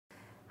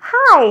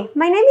Hi,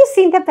 my name is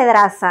Cynthia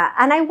Pedraza,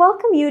 and I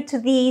welcome you to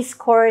this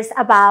course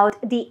about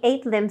the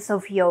 8 limbs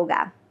of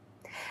yoga.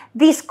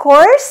 This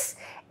course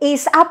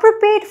is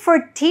appropriate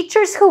for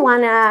teachers who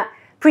want to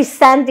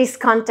present this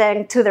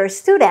content to their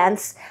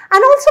students,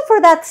 and also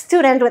for that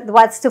student who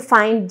wants to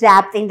find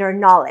depth in their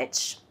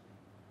knowledge.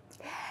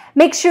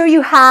 Make sure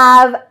you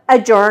have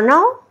a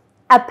journal,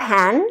 a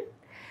pen,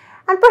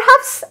 and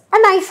perhaps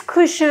a nice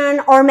cushion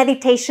or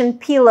meditation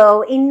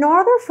pillow in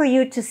order for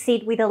you to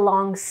sit with a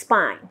long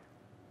spine.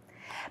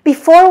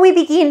 Before we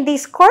begin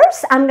this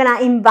course, I'm going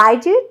to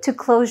invite you to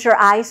close your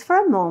eyes for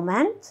a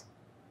moment.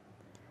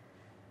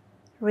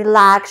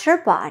 Relax your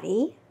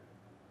body.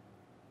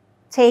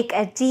 Take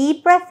a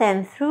deep breath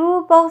in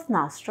through both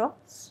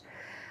nostrils.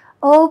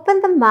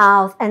 Open the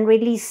mouth and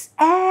release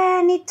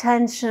any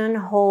tension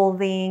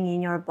holding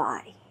in your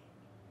body.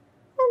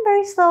 And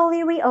very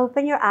slowly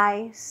reopen your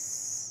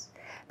eyes,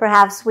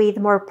 perhaps with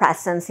more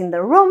presence in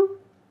the room.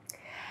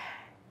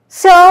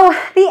 So,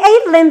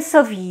 the 8 limbs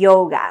of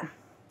yoga.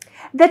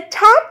 The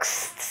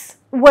texts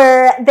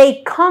where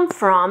they come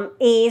from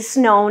is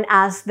known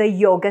as the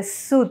Yoga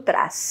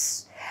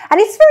Sutras. And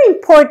it's very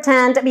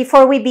important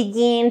before we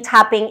begin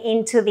tapping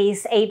into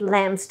these 8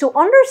 limbs to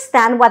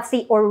understand what's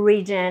the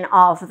origin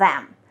of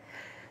them.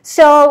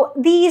 So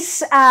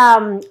these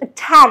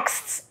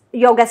texts,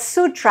 Yoga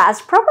Sutras,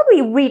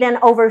 probably written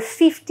over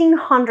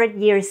 1500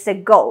 years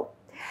ago.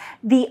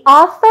 The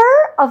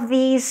author of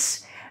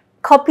this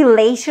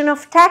compilation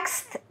of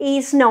texts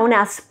is known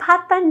as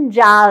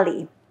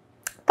Patanjali.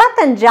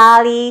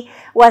 Patanjali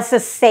was a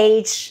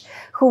sage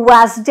who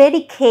was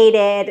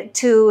dedicated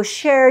to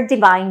share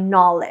divine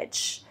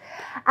knowledge.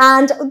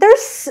 And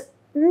there's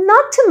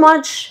not too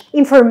much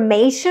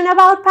information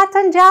about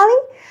Patanjali,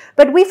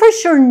 but we for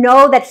sure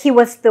know that he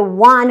was the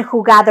one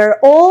who gathered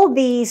all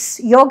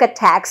these yoga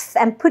texts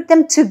and put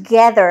them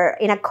together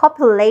in a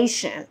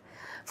compilation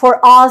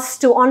for us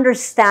to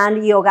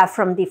understand yoga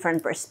from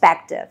different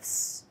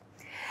perspectives.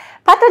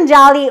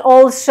 Patanjali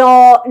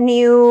also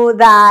knew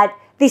that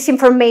this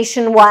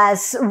information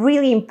was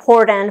really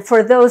important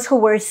for those who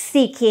were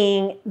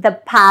seeking the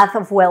path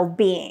of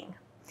well-being.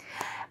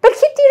 But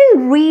he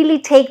didn't really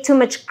take too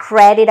much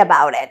credit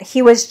about it.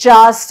 He was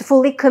just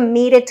fully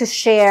committed to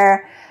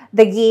share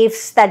the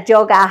gifts that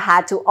yoga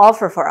had to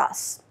offer for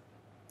us.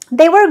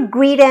 They were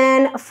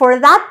written for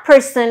that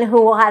person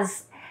who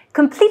was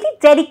completely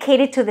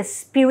dedicated to the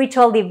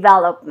spiritual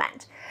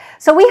development.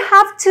 So we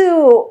have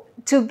to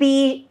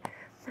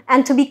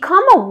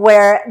become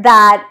aware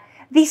that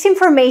this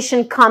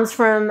information comes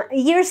from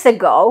years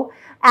ago,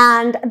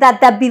 and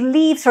that the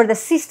beliefs or the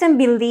system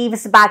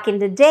beliefs back in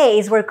the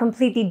days were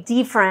completely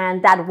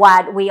different than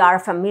what we are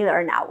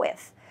familiar now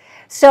with.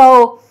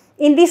 So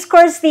in this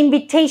course, the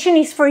invitation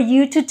is for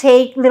you to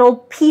take little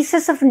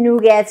pieces of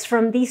nuggets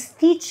from these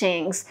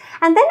teachings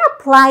and then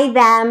apply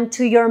them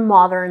to your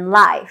modern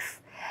life.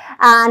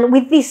 And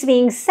with this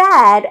being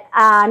said,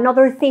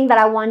 another thing that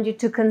I want you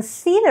to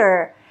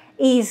consider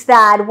is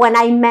that when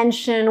I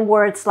mention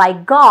words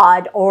like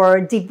God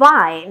or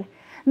divine,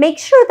 make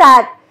sure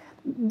that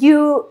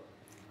you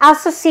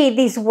associate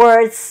these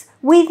words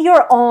with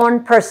your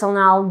own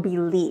personal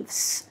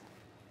beliefs.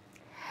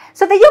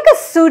 So the Yoga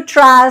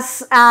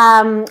Sutras,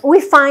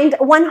 we find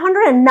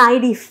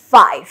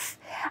 195.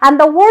 And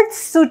the word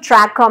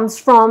sutra comes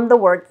from the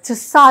word to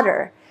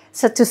solder,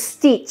 so to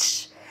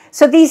stitch.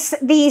 So these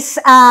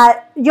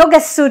Yoga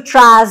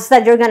Sutras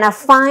that you're going to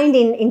find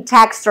in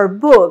texts or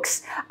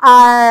books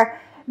are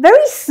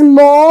very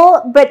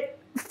small but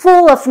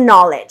full of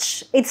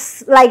knowledge.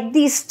 It's like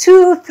these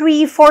 2,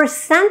 3, 4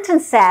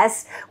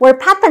 sentences where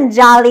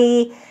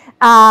Patanjali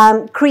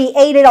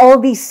created all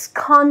this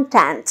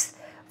content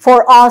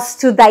for us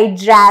to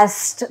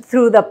digest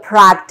through the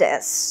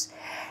practice.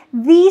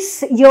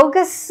 These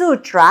Yoga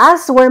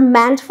Sutras were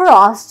meant for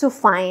us to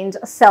find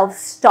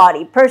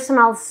self-study,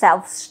 personal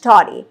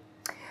self-study,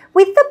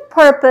 with the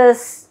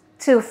purpose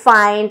to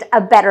find a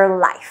better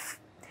life.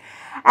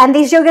 And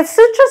these Yoga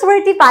Sutras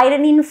were divided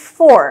in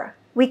 4.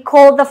 We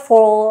call the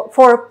four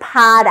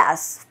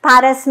padas.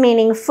 Padas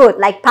meaning foot,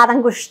 like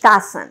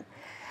Padangusthasana.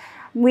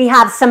 We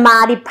have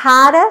Samadhi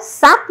Pada,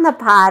 Satna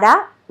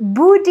Pada,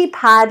 Buddhi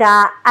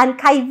Pada, and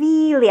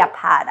Kaivalya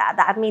Pada.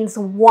 That means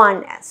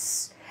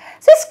oneness.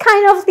 So it's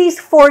kind of these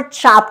 4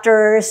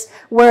 chapters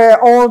where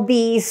all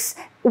these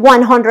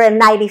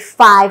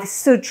 195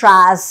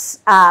 sutras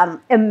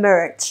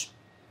emerge.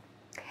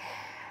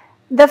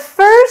 The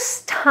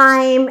first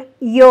time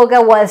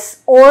yoga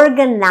was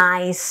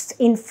organized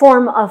in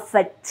form of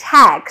a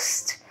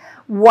text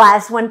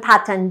was when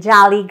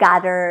Patanjali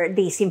gathered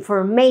this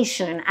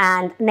information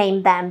and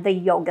named them the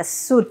Yoga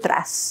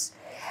Sutras.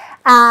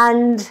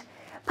 And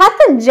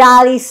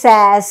Patanjali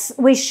says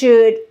we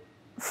should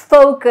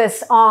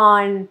focus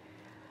on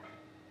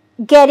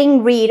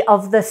getting rid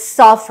of the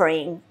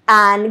suffering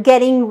and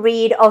getting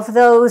rid of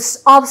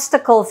those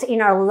obstacles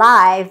in our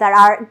life that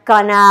are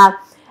gonna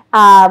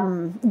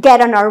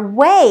get on our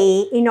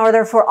way in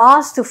order for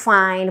us to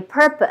find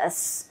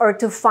purpose or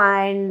to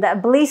find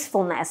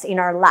blissfulness in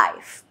our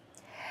life.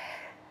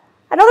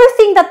 Another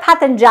thing that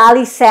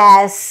Patanjali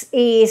says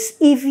is,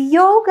 if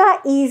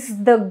yoga is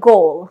the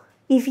goal,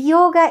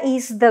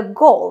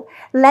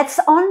 let's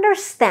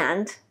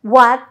understand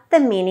what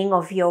the meaning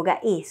of yoga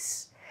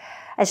is.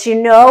 As you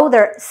know,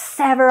 there are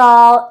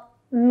several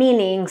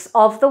meanings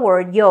of the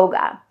word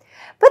yoga.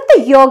 But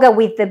the yoga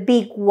with the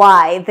big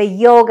Y, the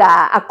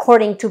yoga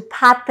according to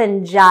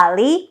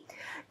Patanjali,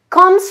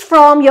 comes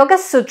from Yoga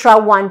Sutra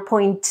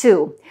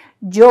 1.2.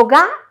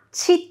 Yoga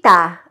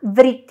Chitta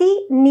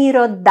Vritti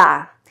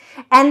Nirodha.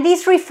 And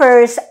this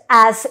refers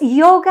as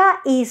yoga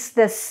is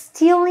the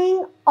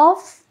stilling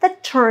of the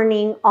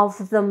turning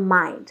of the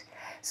mind.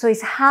 So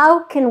it's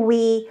how can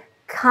we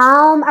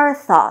calm our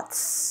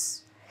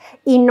thoughts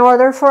in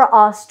order for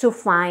us to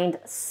find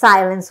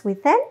silence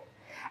within,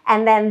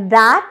 and then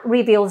that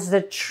reveals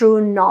the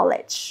true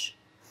knowledge.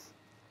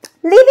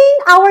 Living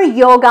our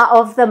yoga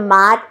of the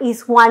mat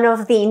is one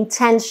of the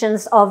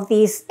intentions of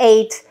this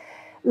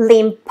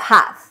 8-limb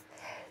path.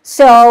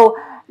 So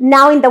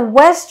now in the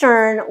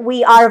Western,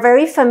 we are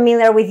very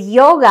familiar with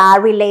yoga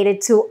related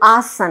to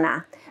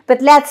asana.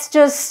 But let's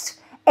just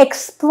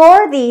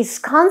explore these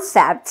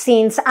concepts,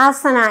 since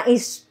asana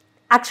is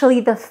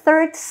actually the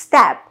third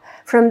step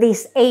from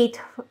these 8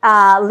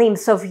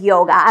 limbs of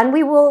yoga. And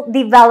we will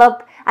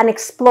develop and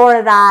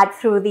explore that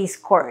through this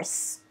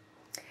course.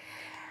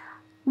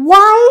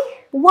 Why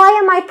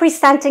am I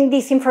presenting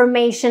this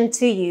information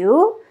to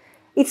you?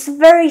 It's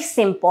very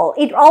simple.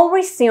 It all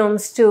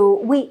resumes to,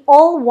 we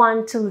all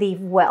want to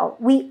live well.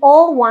 We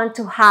all want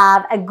to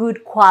have a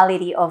good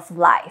quality of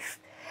life.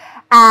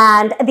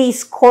 And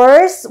this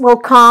course will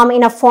come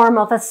in a form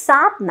of a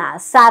sadhana.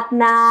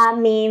 Sadhana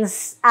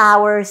means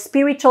our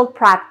spiritual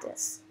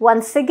practice.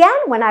 Once again,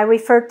 when I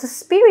refer to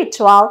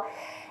spiritual,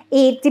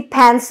 it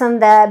depends on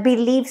the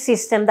belief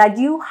system that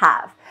you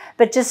have.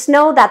 But just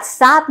know that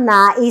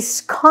sadhana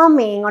is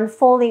coming,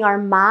 unfolding our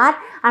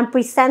mat, and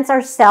presents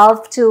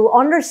ourselves to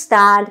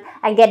understand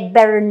and get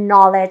better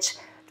knowledge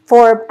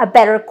for a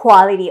better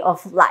quality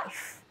of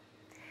life.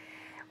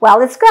 Well,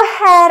 let's go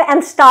ahead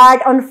and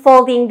start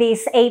unfolding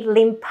this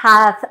 8-limb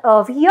path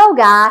of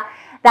yoga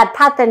that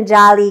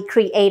Patanjali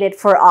created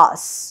for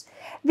us.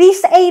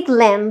 These 8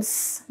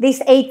 limbs,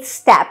 these 8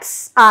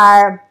 steps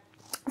are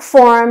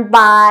formed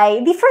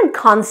by different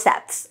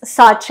concepts,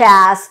 such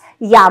as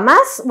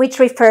Yamas, which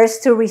refers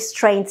to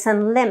restraints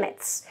and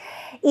limits,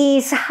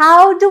 is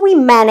how do we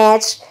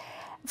manage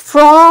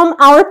from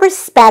our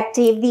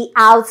perspective the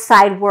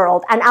outside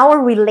world and our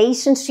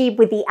relationship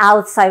with the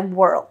outside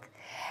world.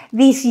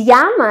 These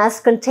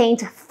Yamas contain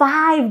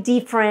 5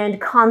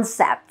 different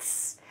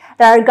concepts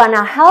that are going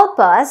to help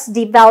us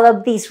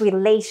develop this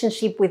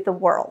relationship with the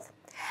world.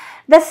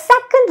 The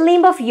second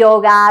limb of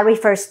yoga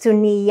refers to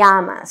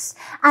Niyamas.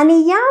 And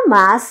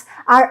Niyamas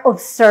are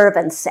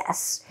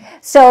observances.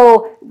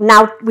 So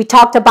now we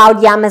talked about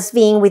Yamas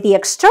being with the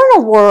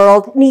external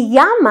world.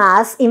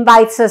 Niyamas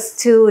invites us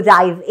to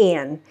dive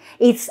in.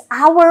 It's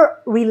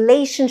our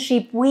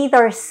relationship with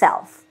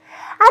ourselves.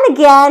 And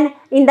again,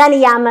 in the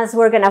Niyamas,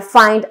 we're going to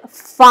find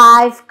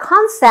 5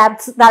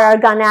 concepts that are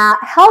going to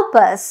help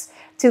us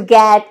to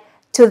get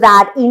to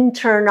that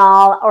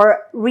internal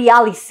or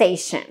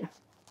realization.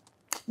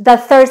 The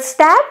third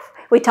step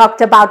we talked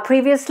about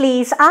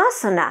previously is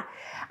asana.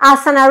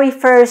 Asana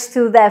refers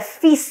to the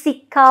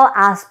physical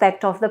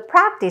aspect of the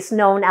practice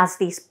known as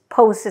these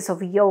poses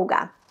of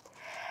yoga.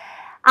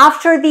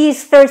 After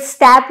this third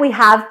step, we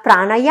have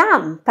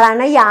pranayama.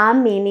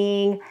 Pranayama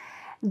meaning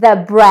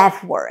the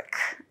breath work.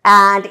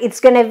 And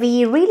it's going to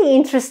be really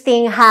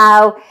interesting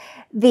how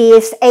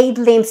these 8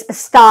 limbs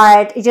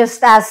start,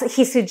 just as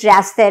he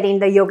suggested in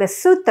the Yoga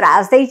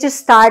Sutras, they just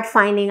start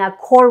finding a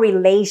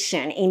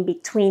correlation in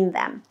between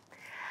them.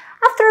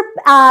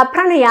 After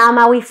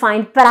pranayama, we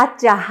find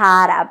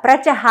pratyahara.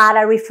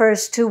 Pratyahara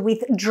refers to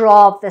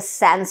withdraw of the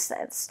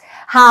senses.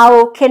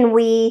 How can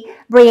we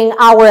bring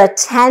our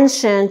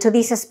attention to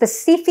this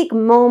specific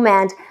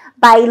moment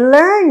by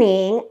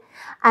learning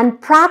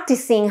and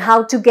practicing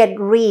how to get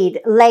rid,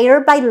 layer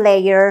by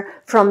layer,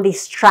 from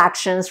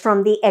distractions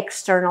from the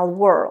external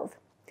world.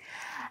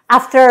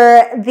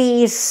 After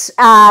this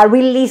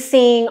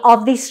releasing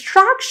of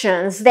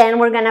distractions, then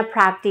we're going to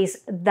practice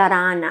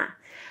Dharana.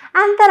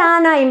 And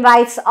Dharana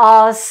invites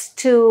us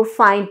to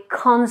find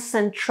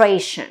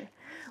concentration.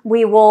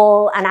 I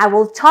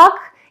will talk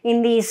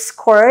in this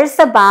course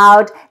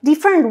about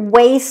different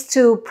ways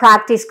to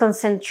practice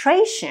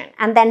concentration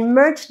and then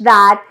merge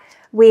that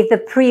with the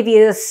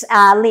previous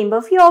limb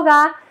of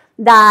yoga,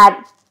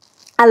 that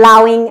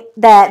allowing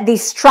the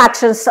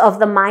distractions of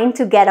the mind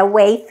to get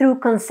away through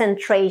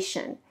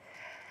concentration.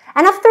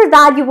 And after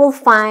that, you will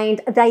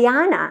find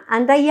Dhyana.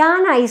 And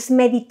Dhyana is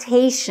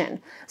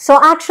meditation. So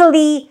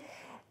actually,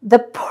 the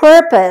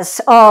purpose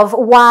of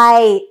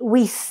why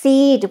we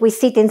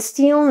sit in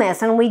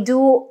stillness and we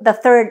do the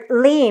third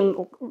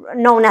limb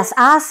known as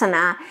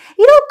asana,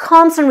 it all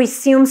comes and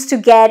resumes to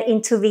get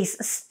into this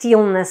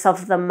stillness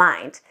of the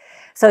mind.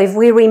 So if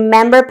we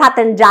remember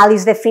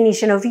Patanjali's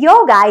definition of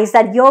yoga, is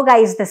that yoga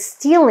is the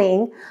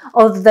stilling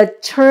of the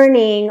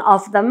turning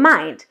of the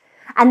mind.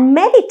 And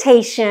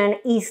meditation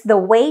is the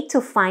way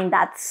to find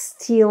that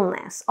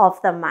stillness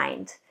of the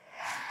mind.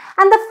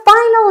 And the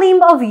final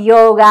limb of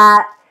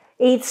yoga,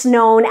 it's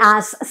known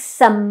as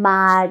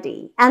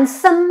Samadhi. And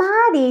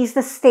Samadhi is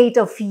the state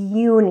of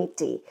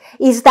unity,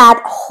 is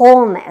that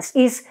wholeness,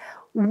 is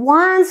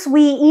once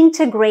we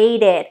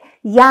integrated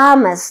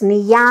Yamas,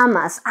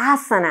 Niyamas,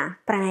 Asana,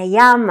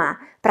 Pranayama,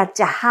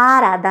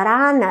 Pratyahara,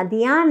 Dharana,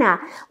 Dhyana,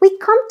 we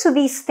come to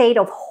this state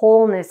of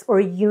wholeness or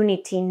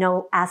unity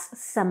known as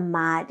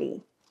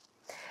Samadhi.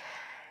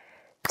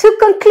 To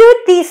conclude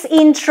this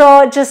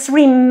intro, just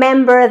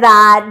remember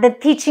that the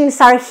teachings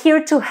are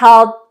here to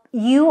help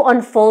you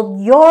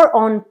unfold your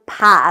own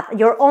path,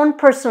 your own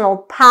personal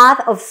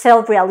path of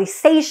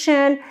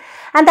self-realization,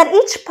 and that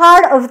each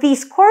part of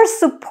this course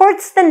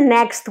supports the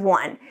next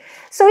one.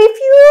 So if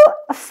you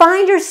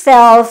find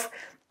yourself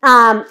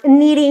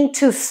needing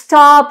to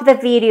stop the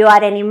video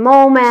at any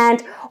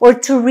moment or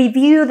to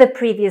review the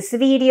previous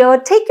video,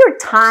 take your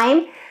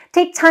time.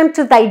 Take time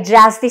to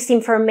digest this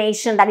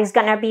information that is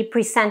going to be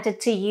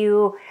presented to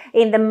you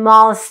in the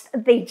most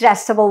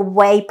digestible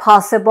way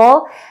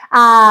possible.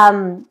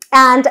 And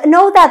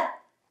know that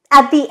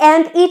at the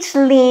end, each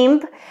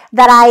limb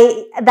that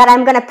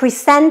I'm going to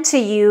present to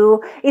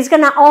you is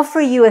going to offer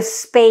you a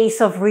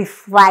space of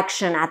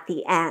reflection at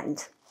the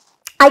end.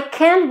 I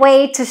can't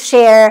wait to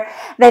share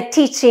the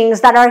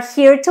teachings that are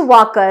here to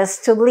walk us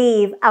to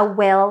live a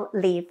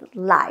well-lived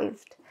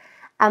life.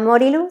 Amor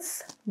y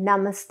luz,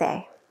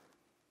 namaste.